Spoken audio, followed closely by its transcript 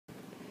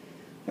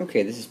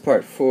Okay, this is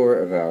part 4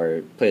 of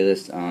our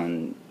playlist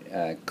on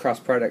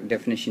cross-product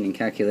definition and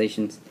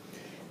calculations.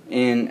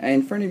 And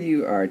in front of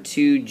you are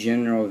two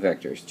general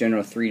vectors,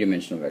 general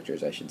three-dimensional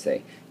vectors, I should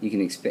say. You can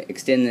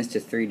extend this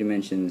to 3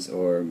 dimensions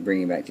or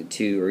bring it back to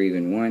 2 or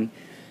even 1.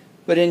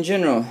 But in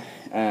general,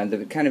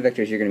 the kind of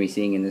vectors you're going to be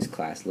seeing in this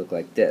class look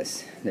like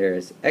this.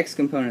 There's x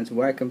components,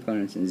 y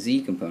components, and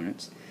z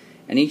components.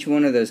 And each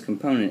one of those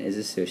components is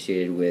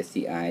associated with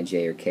the I,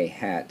 j, or k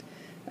hat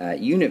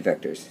unit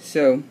vectors.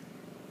 So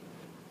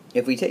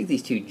if we take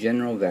these two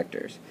general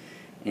vectors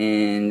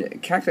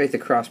and calculate the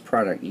cross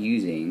product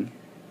using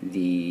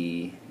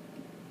the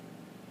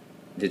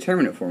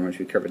determinant form, which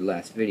we covered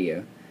last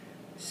video,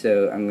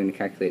 so I'm going to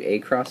calculate A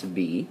cross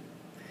B.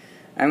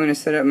 I'm going to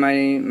set up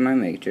my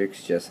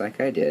matrix just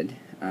like I did.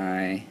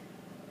 I,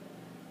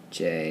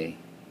 J,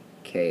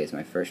 K is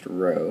my first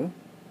row,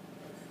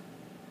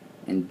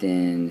 and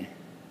then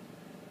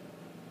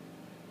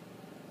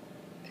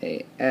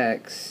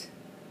AX,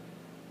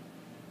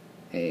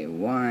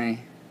 AY,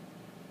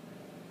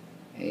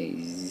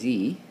 AZ,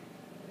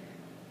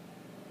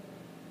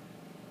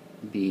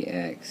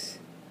 BX,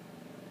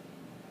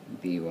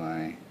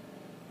 BY,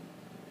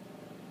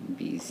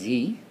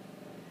 BZ.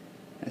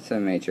 That's a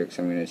matrix.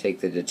 I'm going to take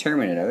the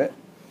determinant of it.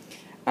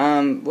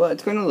 Well,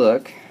 it's going to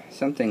look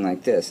something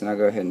like this, and I'll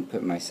go ahead and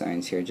put my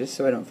signs here just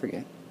so I don't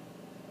forget.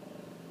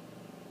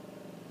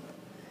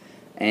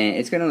 And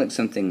it's going to look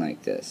something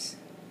like this.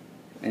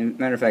 And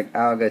matter of fact,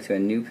 I'll go to a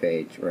new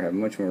page where I have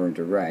much more room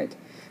to write.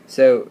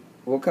 So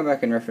we'll come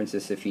back and reference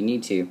this if you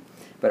need to,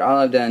 but all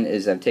I've done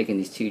is I've taken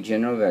these two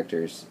general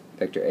vectors,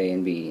 vector A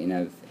and B,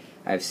 and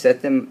I've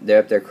set them, they're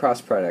up their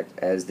cross product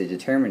as the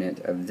determinant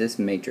of this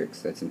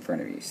matrix that's in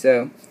front of you.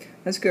 So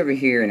let's go over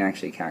here and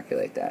actually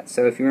calculate that.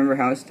 So if you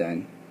remember how it's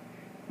done,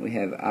 we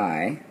have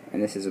I,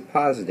 and this is a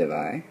positive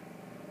I,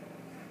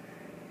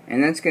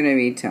 and that's going to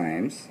be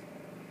times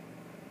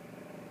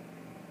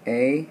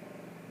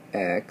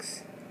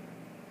AX,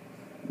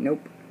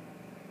 nope,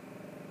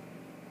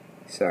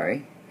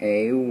 sorry,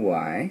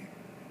 AY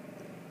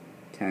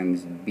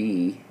times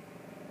BZ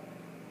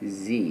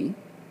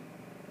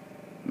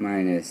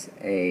minus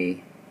AZ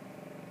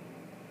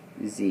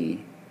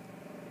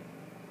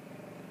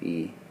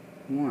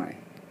BY.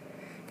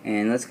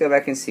 And let's go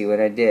back and see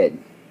what I did.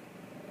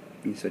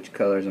 Let me switch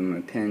colors on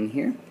my pen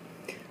here.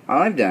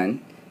 All I've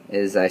done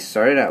is I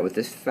started out with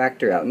this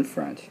factor out in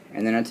front,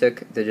 and then I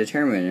took the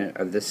determinant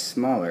of this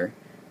smaller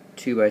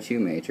 2 by 2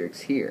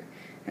 matrix here.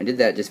 I did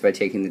that just by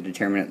taking the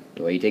determinant,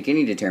 the way you take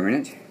any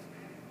determinant,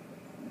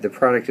 the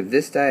product of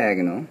this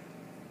diagonal,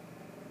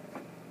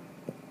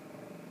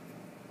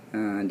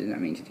 I did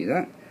not mean to do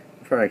that,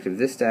 the product of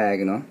this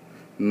diagonal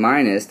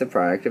minus the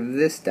product of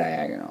this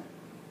diagonal.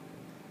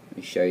 Let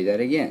me show you that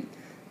again.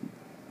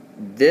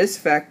 This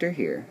factor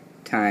here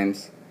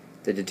times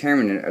the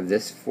determinant of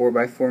this 4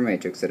 by 4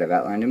 matrix that I've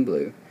outlined in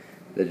blue.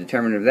 The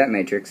determinant of that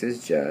matrix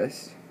is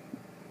just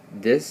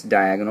this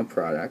diagonal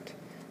product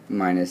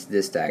minus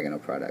this diagonal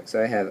product.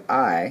 So I have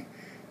I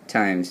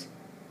times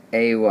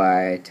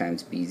AY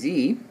times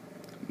BZ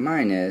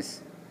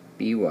minus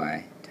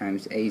BY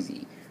times AZ.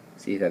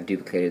 See if I've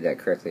duplicated that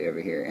correctly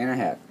over here. And I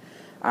have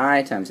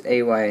I times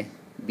AY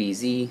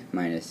BZ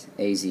minus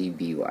AZ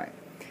BY.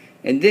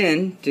 And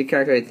then to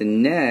calculate the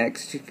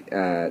next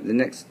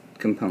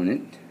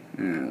component,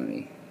 let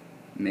me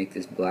make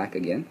this black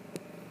again.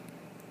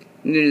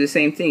 I'm going to do the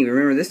same thing.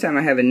 Remember, this time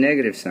I have a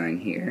negative sign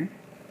here.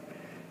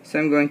 So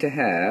I'm going to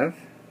have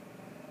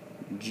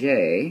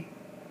J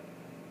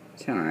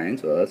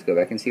times, well, let's go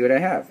back and see what I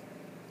have.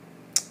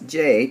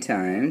 J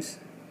times,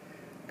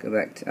 go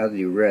back to, I'll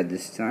do red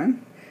this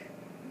time.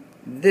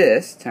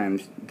 This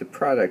times the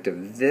product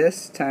of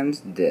this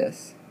times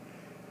this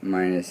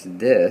minus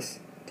this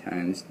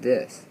times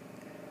this.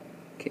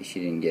 In case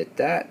you didn't get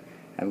that,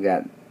 I've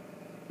got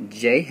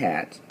J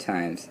hat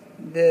times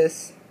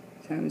this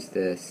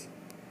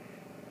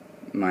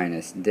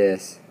minus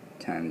this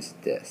times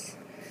this.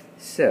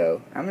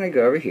 So I'm going to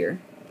go over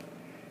here,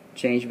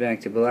 change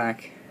back to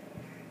black,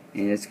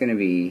 and it's going to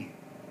be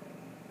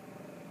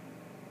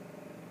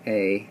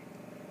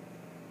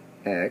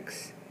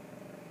AX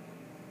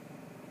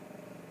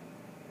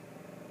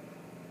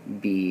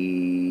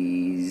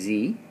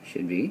BZ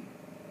should be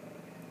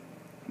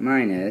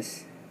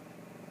minus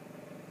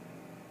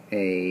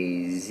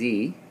AZ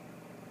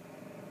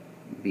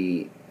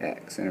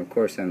BX. And of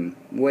course I'm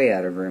way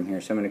out of room here,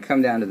 so I'm going to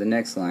come down to the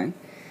next line,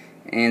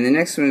 and the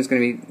next one is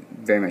going to be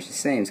very much the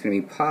same. It's going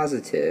to be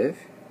positive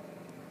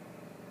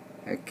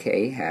a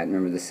K hat.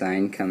 Remember, the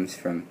sign comes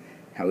from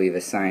how we've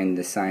assigned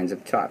the signs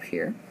up top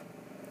here.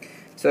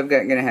 So I've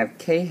got going to have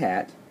K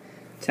hat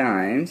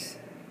times,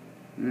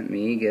 let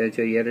me go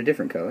to yet a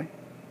different color.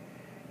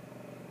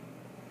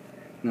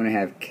 I'm going to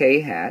have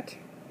K hat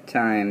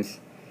times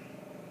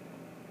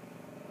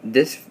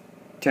this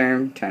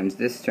term times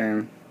this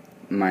term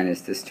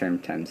minus this term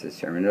times this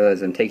term. In other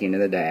words, I'm taking to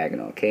the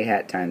diagonal. K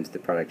hat times the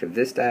product of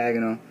this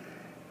diagonal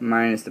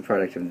minus the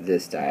product of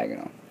this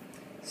diagonal.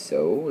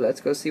 So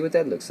let's go see what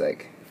that looks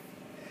like.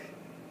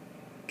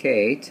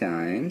 K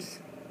times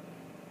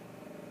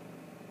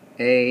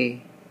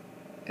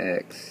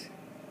AX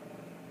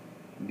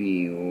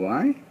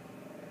BY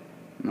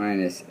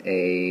minus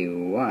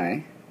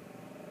AY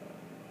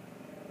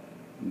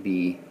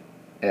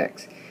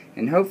BX.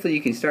 And hopefully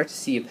you can start to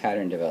see a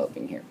pattern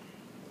developing here.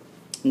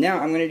 Now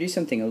I'm going to do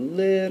something a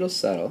little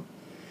subtle.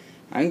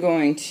 I'm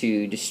going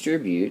to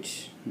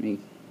distribute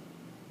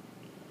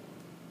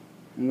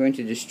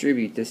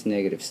this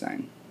negative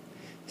sign.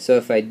 So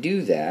if I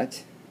do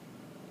that,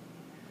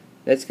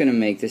 that's going to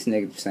make this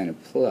negative sign a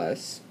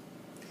plus.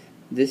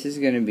 This is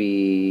going to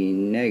be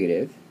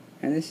negative,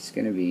 and this is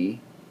going to be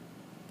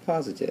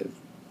positive.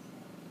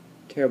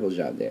 Terrible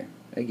job there.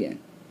 Again.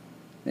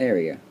 There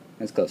we go.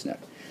 That's close enough.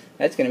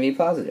 That's going to be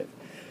positive.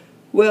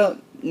 Well,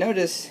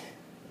 notice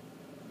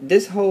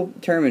this whole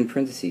term in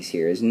parentheses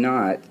here is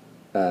not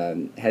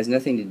has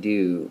nothing to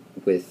do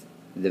with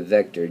the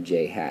vector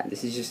j hat.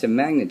 This is just a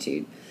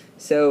magnitude.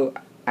 So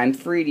I'm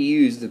free to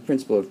use the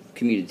principle of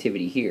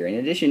commutativity here. And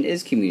addition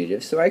is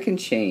commutative, so I can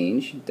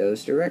change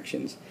those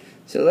directions.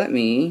 So let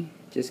me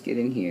just get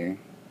in here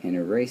and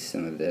erase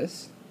some of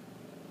this.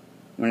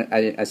 When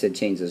I said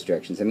change those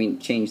directions, I mean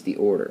change the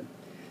order.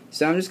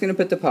 So I'm just going to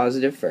put the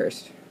positive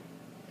first.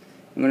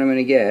 And what I'm going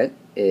to get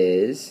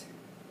is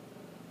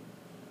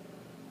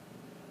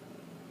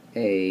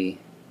a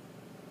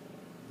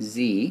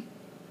z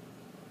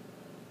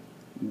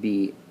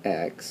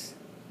bx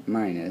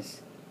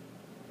minus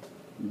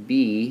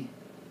b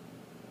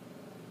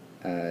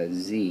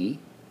z,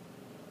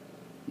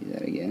 do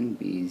that again,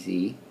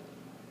 bz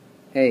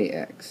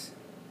ax.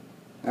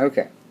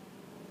 Okay.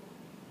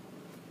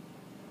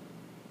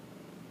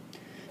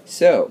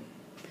 So,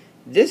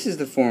 this is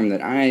the form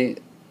that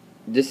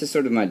this is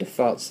sort of my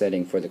default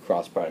setting for the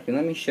cross product. And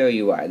let me show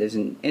you why. There's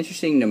an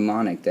interesting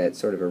mnemonic that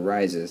sort of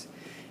arises.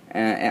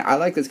 And I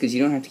like this because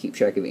you don't have to keep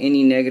track of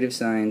any negative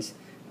signs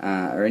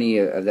or any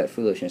of that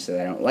foolishness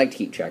that I don't like to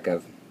keep track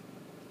of.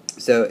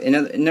 So, in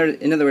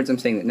other words, I'm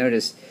saying that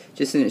notice,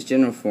 just in its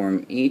general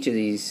form, each of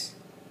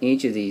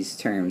these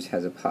terms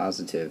has a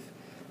positive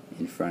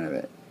in front of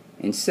it.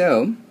 And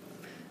so,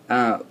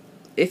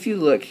 if you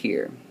look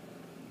here,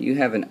 you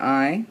have an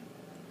I,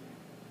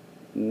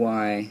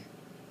 Y,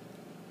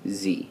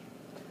 Z.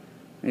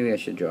 Maybe I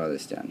should draw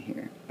this down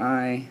here.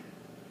 I,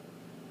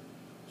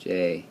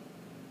 J,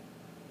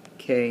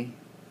 K,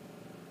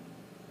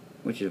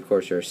 which of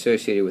course are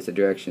associated with the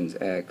directions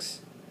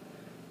X,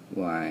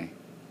 Y,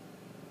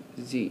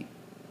 Z.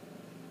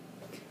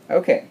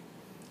 Okay,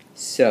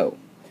 so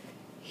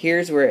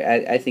here's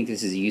where I think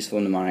this is a useful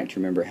mnemonic to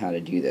remember how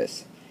to do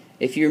this.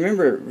 If you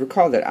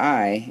recall that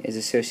I is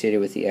associated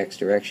with the X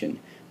direction.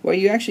 What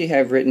you actually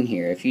have written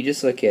here, if you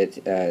just look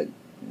at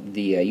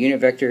the unit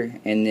vector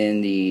and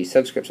then the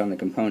subscripts on the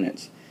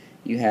components,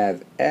 you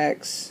have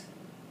X,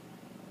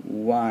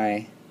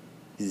 Y,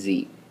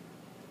 Z.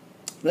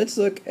 Let's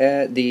look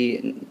at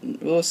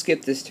we'll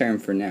skip this term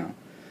for now.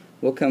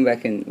 We'll come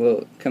back and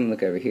we'll come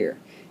look over here.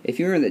 If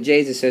you remember that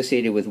J is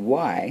associated with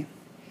Y,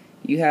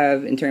 you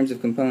have, in terms of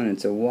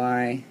components, a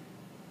Y,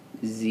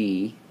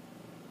 Z,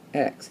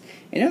 X.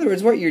 In other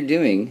words, what you're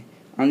doing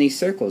on these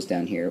circles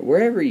down here,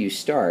 wherever you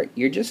start,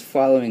 you're just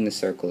following the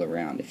circle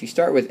around. If you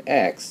start with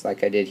X,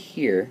 like I did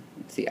here,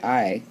 it's the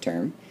I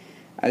term,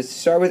 I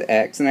start with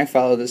X and I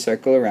follow the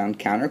circle around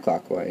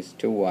counterclockwise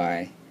to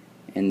Y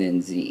and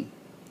then Z.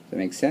 Does that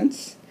make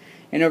sense?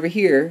 And over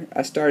here,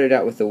 I started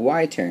out with the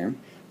Y term,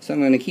 so I'm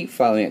going to keep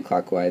following it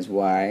clockwise,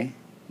 Y,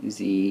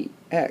 Z,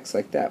 X,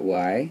 like that,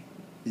 Y,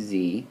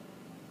 Z,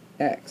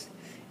 X.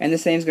 And the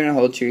same is going to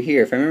hold true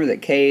here. If I remember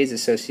that K is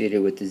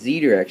associated with the Z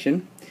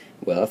direction,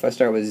 well, if I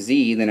start with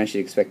Z, then I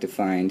should expect to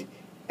find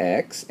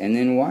X and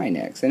then Y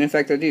next. And in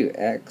fact, I do,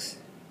 X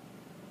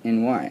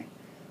and Y.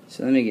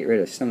 So let me get rid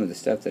of some of the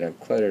stuff that I've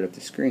cluttered up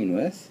the screen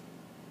with.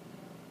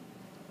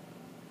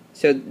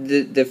 So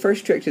the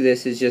first trick to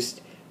this is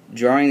just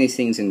drawing these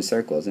things in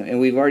circles. And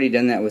we've already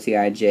done that with the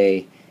I,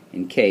 J,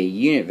 and K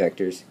unit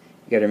vectors.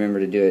 You've got to remember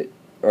to do it,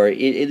 or at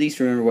least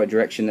remember what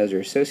direction those are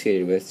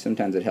associated with.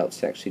 Sometimes it helps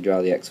to actually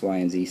draw the X, Y,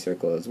 and Z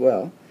circle as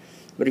well.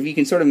 But if you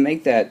can sort of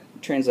make that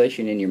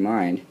translation in your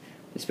mind,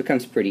 this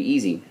becomes pretty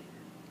easy.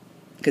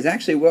 Because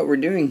actually what we're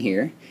doing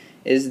here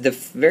is the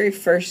very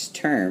first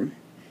term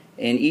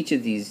in each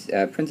of these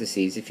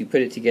parentheses, if you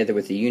put it together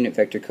with the unit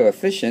vector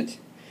coefficient,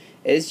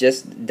 is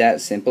just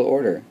that simple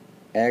order.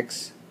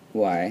 X,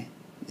 Y,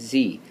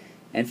 Z.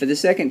 And for the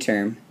second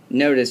term,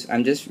 notice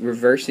I'm just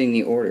reversing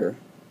the order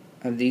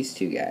of these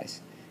two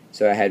guys.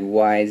 So I had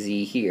Y,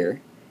 Z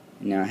here,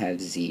 and now I have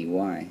Z,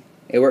 Y.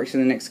 It works in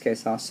the next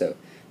case also.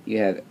 You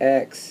have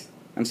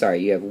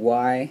you have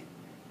Y,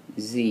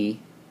 Z,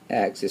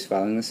 X, just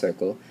following the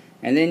circle,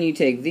 and then you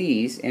take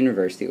these and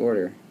reverse the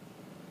order.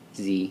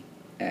 Z,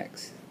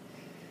 X.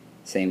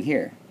 Same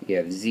here. You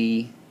have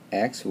Z,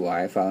 X,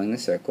 Y following the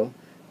circle,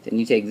 then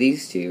you take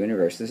these two and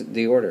reverse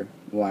the order.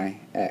 Y,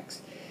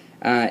 X.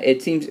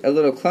 It seems a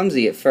little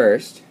clumsy at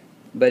first,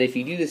 but if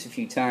you do this a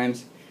few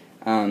times,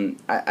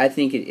 I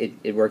think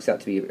it works out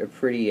to be a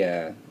pretty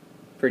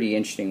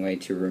interesting way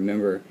to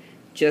remember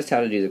just how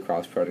to do the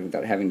cross product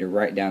without having to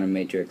write down a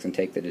matrix and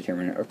take the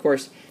determinant. Of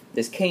course,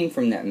 This came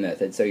from that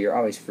method, so you're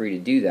always free to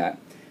do that.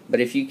 But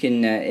if you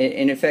can,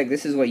 in effect,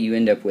 this is what you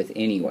end up with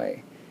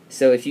anyway.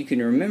 So if you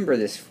can remember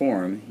this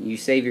form, you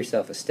save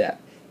yourself a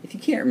step. If you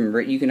can't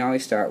remember it, you can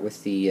always start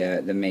with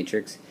the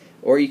matrix,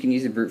 or you can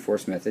use the brute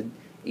force method.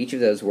 Each of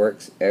those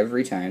works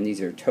every time.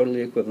 These are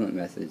totally equivalent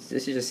methods.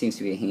 This just seems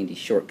to be a handy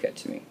shortcut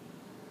to me.